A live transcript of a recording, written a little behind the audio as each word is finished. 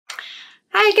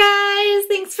Hi guys,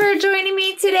 thanks for joining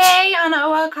me today on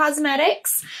OL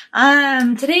Cosmetics.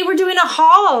 Today we're doing a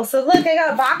haul. So look, I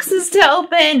got boxes to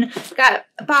open. Got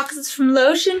boxes from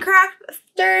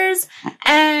Lotioncrafters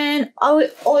and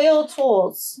oil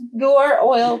tools. Your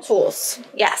oil tools.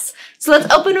 Yes. So let's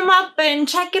open them up and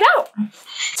check it out.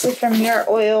 So from Your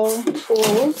Oil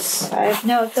Tools. I have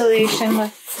no affiliation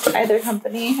with either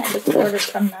company. I just ordered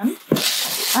from them.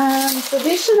 So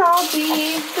these should all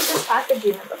be, look at this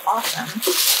packaging, it's awesome.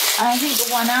 I think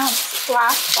 1 ounce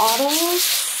glass bottles.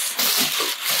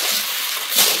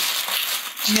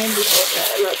 Maybe a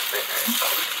little bigger.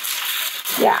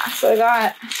 Yeah, so I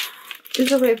got,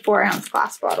 these will be 4 ounce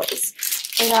glass bottles.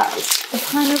 I got a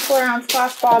ton of 4 ounce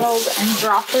glass bottles and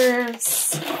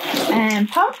droppers and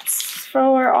pumps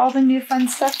for all the new fun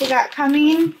stuff we got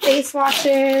coming. Face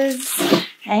washes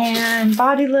and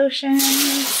body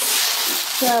lotions.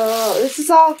 So this is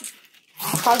all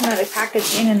cosmetic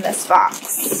packaging in this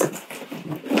box.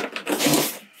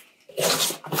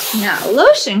 Now,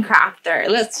 Lotioncrafter.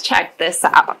 Let's check this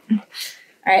out. All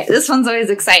right, this one's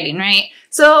always exciting, right?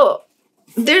 So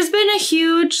there's been a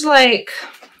huge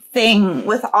thing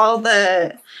with all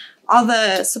the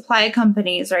supply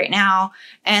companies right now,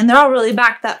 and they're all really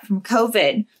backed up from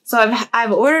COVID. So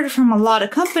I've ordered from a lot of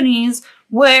companies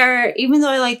where even though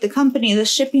I like the company, the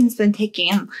shipping's been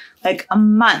taking like a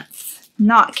month.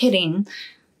 Not kidding.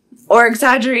 Or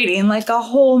exaggerating, like a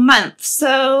whole month.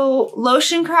 So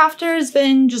Lotioncrafter has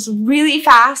been just really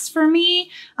fast for me.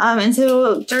 And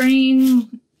so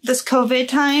during this COVID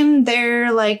time,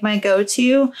 they're like my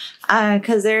go-to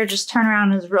because their just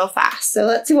turnaround is real fast. So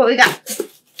let's see what we got.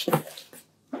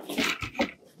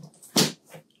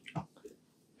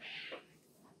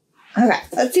 Okay,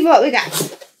 let's see what we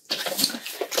got.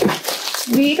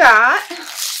 We got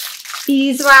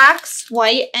beeswax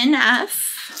white NF.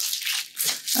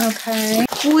 Okay.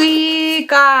 We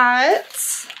got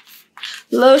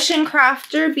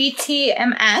Lotioncrafter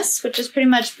BTMS, which is pretty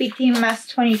much BTMS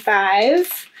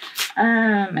 25.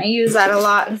 I use that a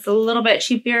lot. It's a little bit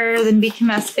cheaper than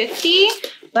BTMS 50,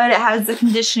 but it has the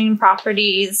conditioning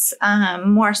properties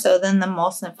more so than the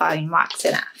emulsifying wax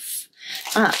NF.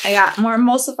 I got more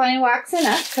emulsifying wax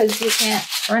NF because you can't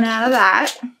run out of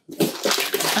that.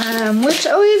 Which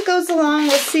always goes along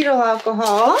with cetyl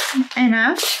alcohol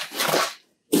NF.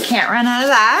 Can't run out of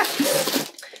that.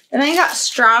 Then I got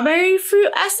strawberry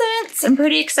fruit essence. I'm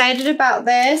pretty excited about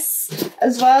this,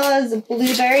 as well as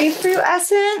blueberry fruit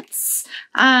essence.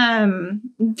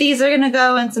 These are going to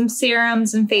go in some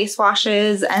serums and face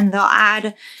washes, and they'll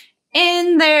add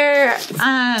in their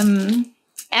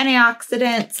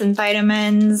antioxidants and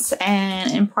vitamins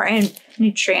and important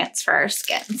nutrients for our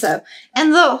skin. So,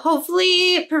 and they'll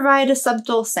hopefully provide a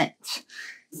subtle scent.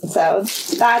 So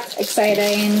that's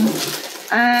exciting.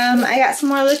 I got some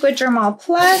more Liquid Dermal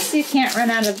Plus. You can't run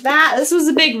out of that. This was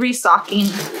a big restocking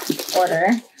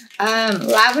order.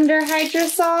 Lavender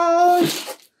Hydrosol.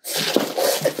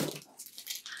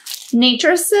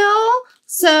 Naturesil.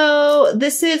 So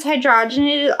this is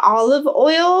hydrogenated olive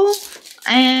oil.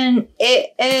 And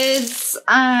it is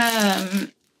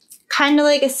kind of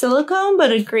like a silicone,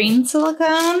 but a green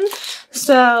silicone.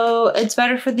 So it's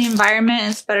better for the environment,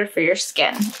 it's better for your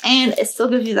skin. And it still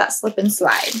gives you that slip and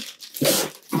slide.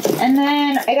 And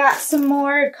then I got some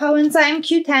more coenzyme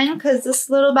Q10 because this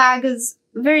little bag is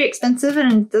very expensive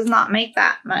and does not make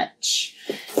that much.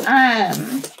 So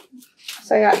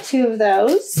I got 2 of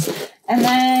those. And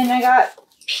then I got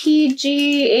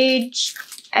PGH.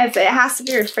 If it has to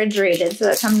be refrigerated, so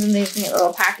it comes in these neat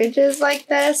little packages like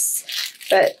this.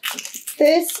 But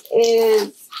this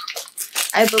is,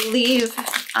 I believe,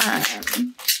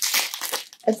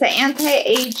 it's an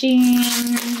anti-aging,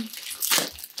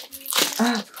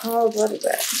 it's called, what is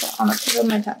it? It's on the tip of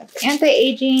my tongue. It's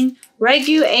anti-aging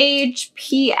Regu-Age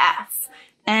PF.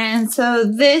 And so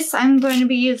this I'm going to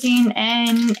be using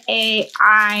in a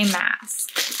eye mask,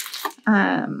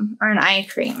 or an eye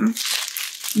cream.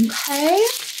 Okay,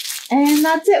 and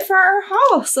that's it for our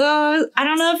haul. So I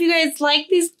don't know if you guys like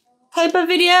these type of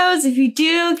videos. If you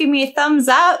do, give me a thumbs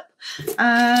up.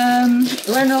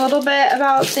 Learn a little bit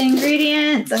about the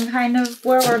ingredients and kind of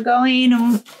where we're going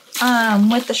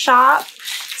and with the shop.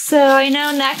 So I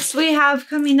know next we have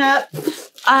coming up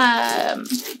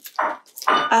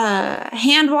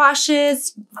hand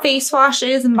washes, face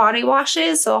washes, and body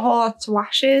washes. So a whole lot of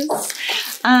washes.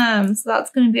 So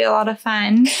that's going to be a lot of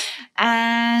fun.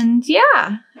 And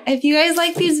yeah, if you guys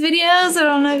like these videos, I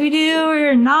don't know if you do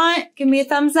or not, give me a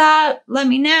thumbs up. Let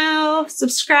me know.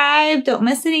 Subscribe. Don't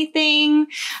miss anything.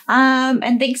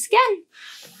 And thanks again.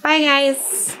 Bye,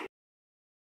 guys.